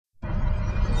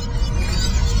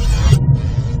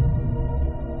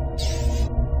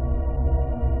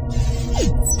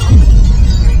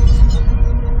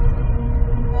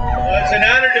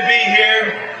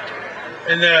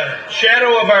in the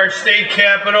shadow of our state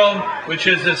capitol, which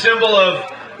is the symbol of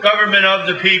government of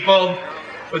the people,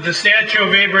 with the statue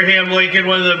of Abraham Lincoln,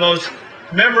 one of the most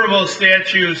memorable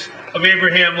statues of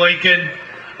Abraham Lincoln,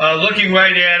 looking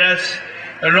right at us.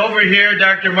 And over here,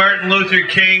 Dr. Martin Luther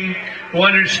King, who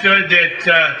understood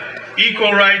that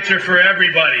equal rights are for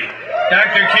everybody.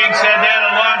 Dr. King said that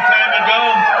a long time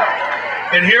ago.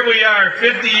 And here we are,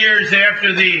 50 years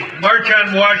after the March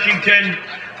on Washington.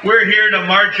 We're here to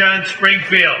march on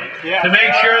Springfield to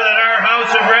make sure that our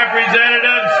House of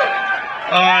Representatives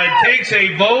takes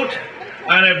a vote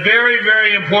on a very,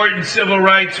 very important civil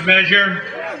rights measure.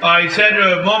 I said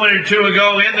a moment or two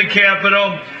ago in the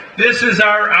Capitol, this is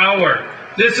our hour.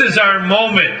 This is our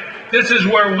moment. This is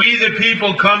where we the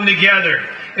people come together.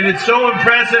 And it's so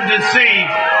impressive to see,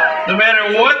 no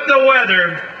matter what the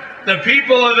weather, the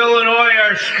people of Illinois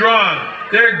are strong.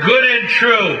 They're good and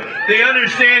true. They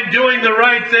understand doing the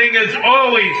right thing is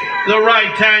always the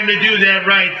right time to do that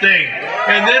right thing.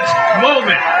 And this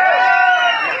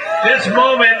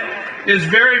moment is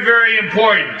very, very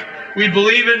important. We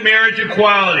believe in marriage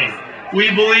equality.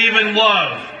 We believe in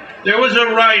love. There was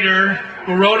a writer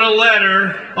who wrote a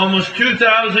letter almost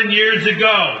 2,000 years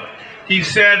ago. He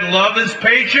said, love is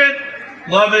patient,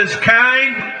 love is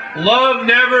kind, love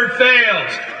never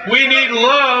fails. We need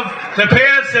love to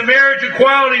pass the marriage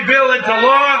equality bill into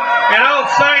law, and I'll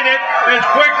sign it as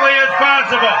quickly as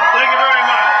possible. Thank you very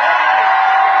much.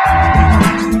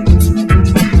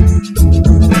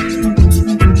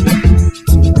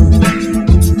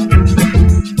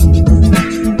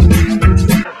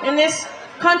 In this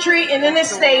country and in this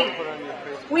state,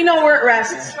 we know where it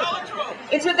rests.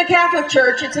 It's with the Catholic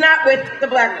Church. It's not with the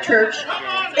black church.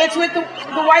 It's with the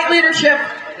white leadership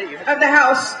of the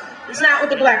House. It's not with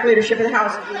the black leadership of the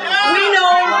House. We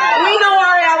know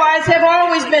our allies have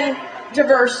always been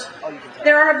diverse.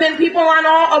 There have been people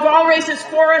of all races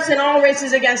for us and all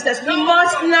races against us. We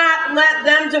must not let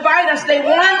them divide us. They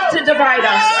want to divide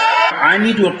us. I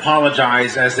need to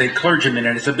apologize as a clergyman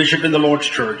and as a bishop in the Lord's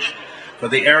Church for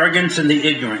the arrogance and the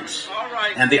ignorance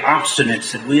and the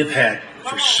obstinacy that we have had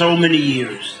for so many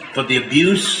years, for the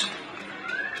abuse,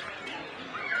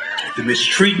 the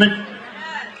mistreatment,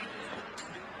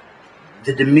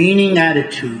 the demeaning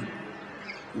attitude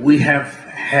we have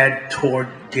had toward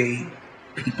gay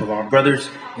people, our brothers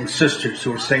and sisters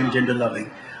who are same-gender loving.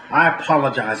 I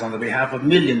apologize on the behalf of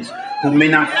millions who may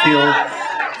not feel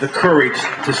the courage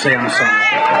to say I'm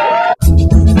sorry.